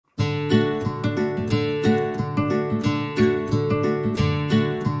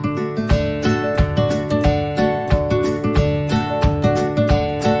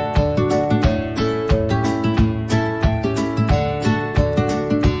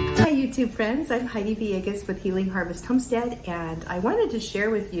YouTube friends. I'm Heidi Villegas with Healing Harvest Homestead, and I wanted to share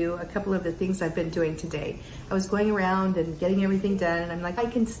with you a couple of the things I've been doing today. I was going around and getting everything done, and I'm like, I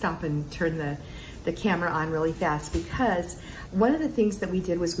can stop and turn the camera on really fast, because one of the things that we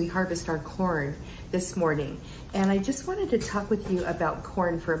did was we harvest our corn this morning. And I just wanted to talk with you about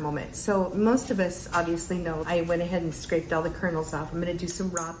corn for a moment. So most of us obviously know I went ahead and scraped all the kernels off. I'm gonna do some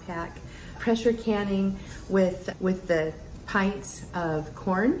raw pack pressure canning with the pints of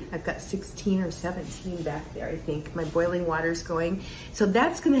corn. I've got 16 or 17 back there, I think. My boiling water's going. So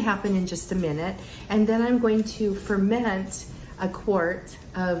that's gonna happen in just a minute. And then I'm going to ferment a quart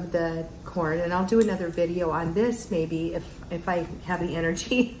of the corn, and I'll do another video on this maybe if I have the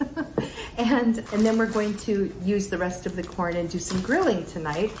energy. and then we're going to use the rest of the corn and do some grilling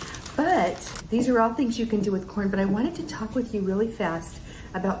tonight. But these are all things you can do with corn, but I wanted to talk with you really fast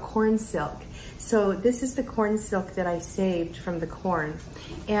about corn silk. So this is the corn silk that I saved from the corn.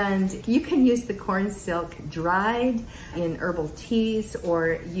 And you can use the corn silk dried in herbal teas,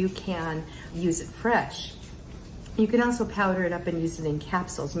 or you can use it fresh. You can also powder it up and use it in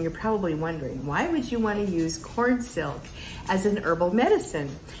capsules. And you're probably wondering, why would you want to use corn silk as an herbal medicine?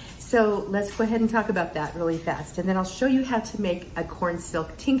 So let's go ahead and talk about that really fast. And then I'll show you how to make a corn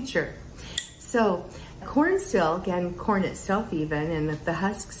silk tincture. So corn silk and corn itself even, and the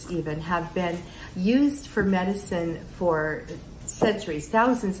husks even, have been used for medicine for centuries,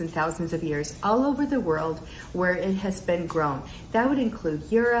 thousands and thousands of years, all over the world where it has been grown. That would include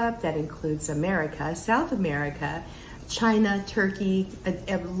Europe, that includes America, South America, China, Turkey,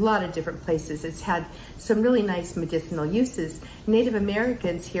 a lot of different places. It's had some really nice medicinal uses. Native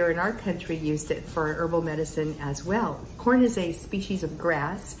Americans here in our country used it for herbal medicine as well. Corn is a species of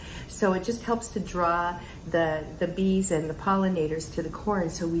grass, so it just helps to draw the bees and the pollinators to the corn,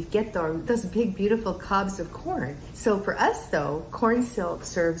 so we get those big, beautiful cobs of corn. So for us though, corn silk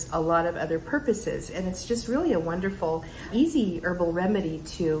serves a lot of other purposes, and it's just really a wonderful, easy herbal remedy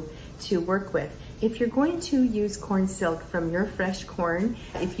to work with. If you're going to use corn silk from your fresh corn,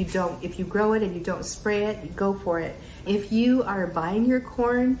 if you grow it and you don't spray it, go for it. If you are buying your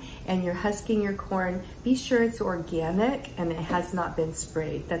corn and you're husking your corn, be sure it's organic and it has not been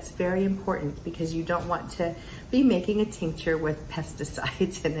sprayed. That's very important, because you don't want to be making a tincture with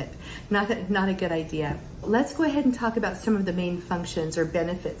pesticides in it. Not a good idea. Let's go ahead and talk about some of the main functions or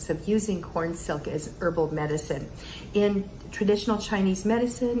benefits of using corn silk as herbal medicine. In traditional Chinese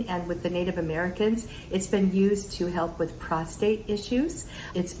medicine and with the Native Americans, it's been used to help with prostate issues.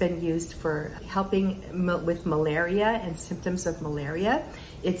 It's been used for helping with malaria and symptoms of malaria.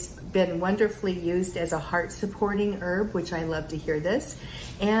 It's been wonderfully used as a heart-supporting herb, which I love to hear this,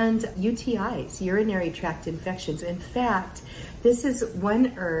 and UTIs, urinary tract infections. In fact, this is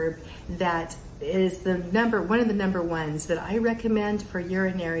one herb that is one of the number ones that I recommend for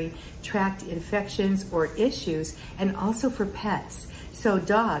urinary tract infections or issues, and also for pets. So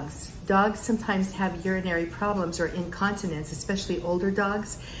dogs sometimes have urinary problems or incontinence, especially older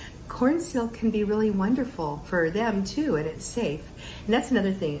dogs. Corn silk can be really wonderful for them too, and it's safe. And that's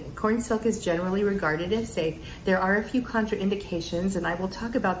another thing. Corn silk is generally regarded as safe. There are a few contraindications, and I will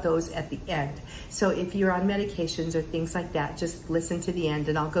talk about those at the end. So if you're on medications or things like that, just listen to the end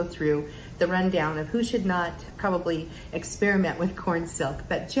and I'll go through the rundown of who should not probably experiment with corn silk.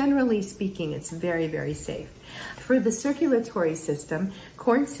 But generally speaking, it's very, very safe. For the circulatory system,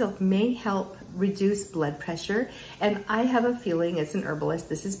 corn silk may help reduce blood pressure, and I have a feeling as an herbalist,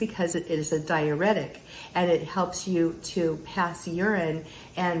 this is because it is a diuretic, and it helps you to pass urine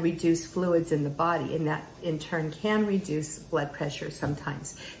and reduce fluids in the body, and that in turn can reduce blood pressure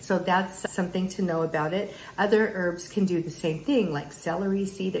sometimes. So that's something to know about it. Other herbs can do the same thing, like celery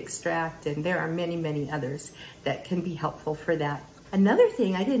seed extract, and there are many, many others that can be helpful for that. Another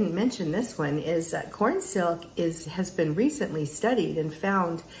thing, I didn't mention this one, is that corn silk has been recently studied and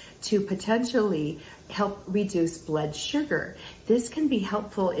found to potentially help reduce blood sugar. This can be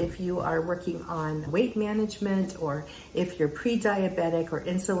helpful if you are working on weight management, or if you're pre-diabetic or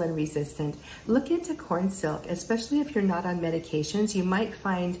insulin resistant. Look into corn silk, especially if you're not on medications. You might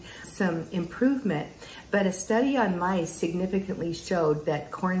find some improvement. But a study on mice significantly showed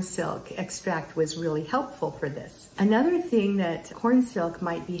that corn silk extract was really helpful for this. Another thing that corn silk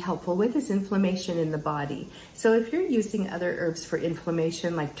might be helpful with is inflammation in the body. So if you're using other herbs for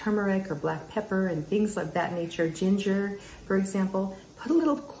inflammation, like turmeric or black pepper and things of that nature, ginger, for example, put a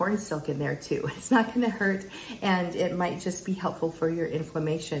little corn silk in there too. It's not going to hurt, and it might just be helpful for your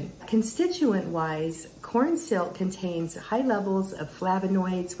inflammation. Constituent-wise, corn silk contains high levels of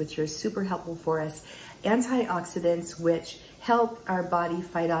flavonoids, which are super helpful for us, antioxidants, which help our body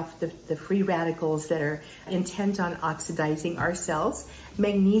fight off the free radicals that are intent on oxidizing our cells,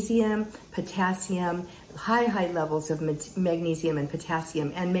 magnesium, potassium, high levels of magnesium and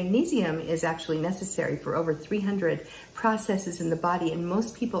potassium. And magnesium is actually necessary for over 300 processes in the body, and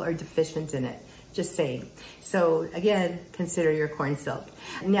most people are deficient in it. Just saying. So again, consider your corn silk.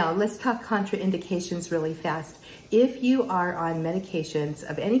 Now let's talk contraindications really fast. If you are on medications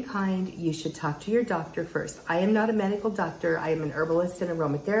of any kind, you should talk to your doctor first. I am not a medical doctor. I am an herbalist and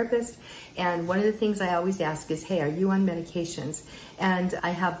aromatherapist. And one of the things I always ask is, hey, are you on medications? And I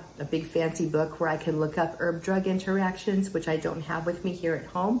have a big fancy book where I can look up herb-drug interactions, which I don't have with me here at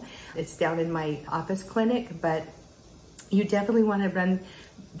home. It's down in my office clinic, but you definitely want to run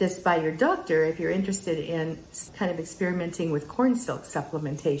this by your doctor if you're interested in kind of experimenting with corn silk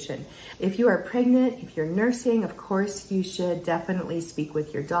supplementation. If you are pregnant, if you're nursing, of course, you should definitely speak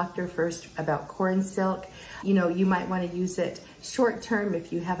with your doctor first about corn silk. You know, you might want to use it short term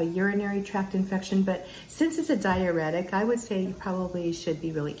if you have a urinary tract infection, but since it's a diuretic, I would say you probably should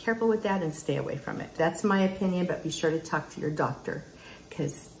be really careful with that and stay away from it. That's my opinion, but be sure to talk to your doctor,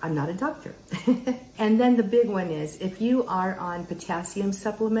 because I'm not a doctor. And then the big one is, if you are on potassium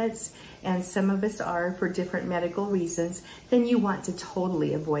supplements, and some of us are for different medical reasons, then you want to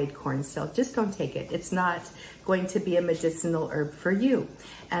totally avoid corn silk. Just don't take it. It's not going to be a medicinal herb for you.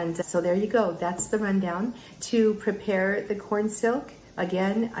 And so there you go. That's the rundown. To prepare the corn silk,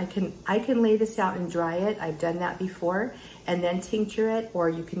 again, I can lay this out and dry it. I've done that before, and then tincture it, or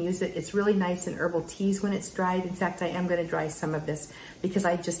you can use it. It's really nice in herbal teas when it's dried. In fact, I am going to dry some of this because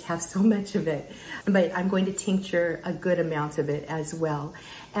I just have so much of it. But I'm going to tincture a good amount of it as well.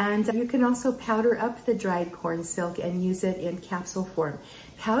 And you can also powder up the dried corn silk and use it in capsule form.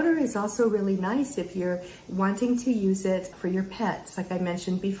 Powder is also really nice if you're wanting to use it for your pets. Like I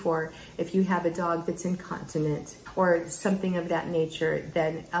mentioned before, if you have a dog that's incontinent or something of that nature,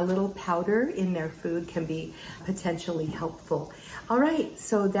 then a little powder in their food can be potentially helpful. All right,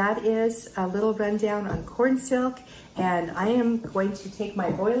 so that is a little rundown on corn silk, and I am going to take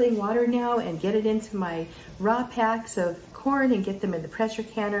my boiling water now and get it into my raw packs of corn and get them in the pressure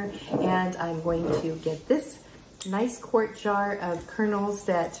canner, and I'm going to get this nice quart jar of kernels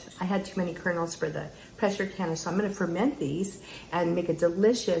that I had too many kernels for the pressure canner, so I'm going to ferment these and make a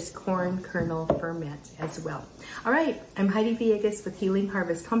delicious corn kernel ferment as well. All right, I'm Heidi Villegas with Healing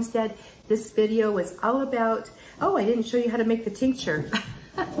Harvest Homestead. This video was all about, oh, I didn't show you how to make the tincture.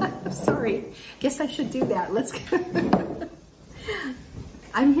 I'm sorry. Guess I should do that. Let's go.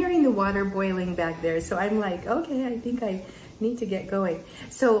 I'm hearing the water boiling back there, so I'm like, okay, I think I need to get going.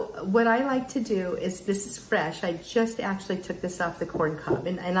 So what I like to do is, this is fresh. I just actually took this off the corn cob,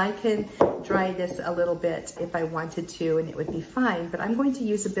 and I can dry this a little bit if I wanted to, and it would be fine, but I'm going to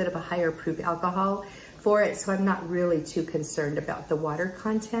use a bit of a higher proof alcohol for it, so I'm not really too concerned about the water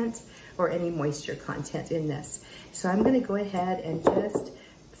content or any moisture content in this. So I'm going to go ahead and just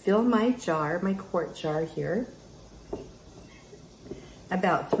fill my jar, my quart jar here,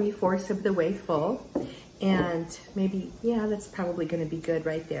 about 3/4 of the way full. And maybe, yeah, that's probably going to be good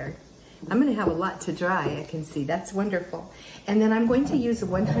right there. I'm going to have a lot to dry, I can see. That's wonderful. And then I'm going to use a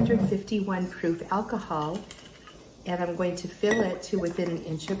 151 proof alcohol, and I'm going to fill it to within 1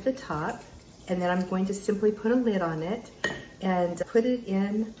 inch of the top. And then I'm going to simply put a lid on it and put it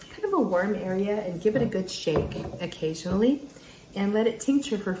in kind of a warm area and give it a good shake occasionally and let it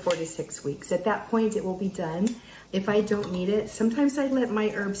tincture for 4 to 6 weeks. At that point, it will be done. If I don't need it, sometimes I let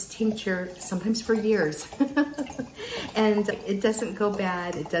my herbs tincture, sometimes for years. And it doesn't go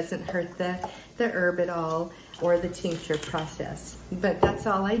bad. It doesn't hurt the herb at all or the tincture process. But that's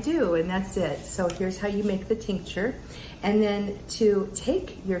all I do, and that's it. So here's how you make the tincture. And then to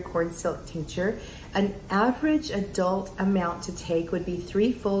take your corn silk tincture, an average adult amount to take would be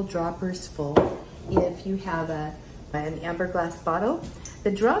 3 full droppers full if you have an amber glass bottle. The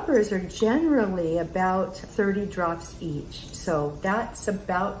droppers are generally about 30 drops each. So that's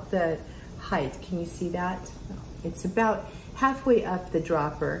about the height. Can you see that? It's about halfway up the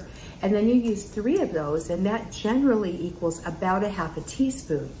dropper. And then you use 3 of those, and that generally equals about 1/2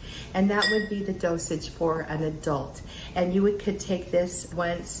 teaspoon. And that would be the dosage for an adult. And you could take this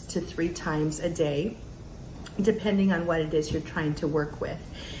 1 to 3 times a day, depending on what it is you're trying to work with.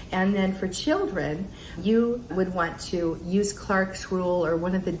 And then for children, you would want to use Clark's rule or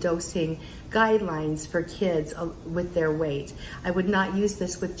one of the dosing guidelines for kids with their weight. I would not use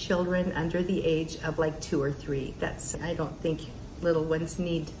this with children under the age of like 2 or 3. I don't think little ones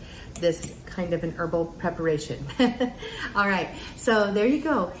need this kind of an herbal preparation. All right, so there you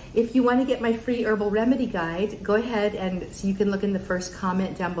go. If you want to get my free herbal remedy guide, go ahead and so you can look in the first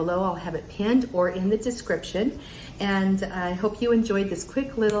comment down below. I'll have it pinned or in the description. And I hope you enjoyed this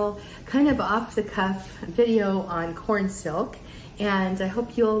quick little kind of off the cuff video on corn silk. And I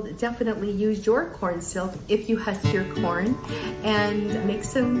hope you'll definitely use your corn silk if you husk your corn and make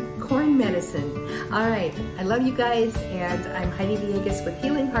some corn medicine. All right, I love you guys, and I'm Heidi Villegas with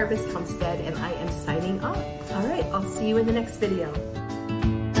Healing Harvest Homestead, and I am signing off. All right, I'll see you in the next video.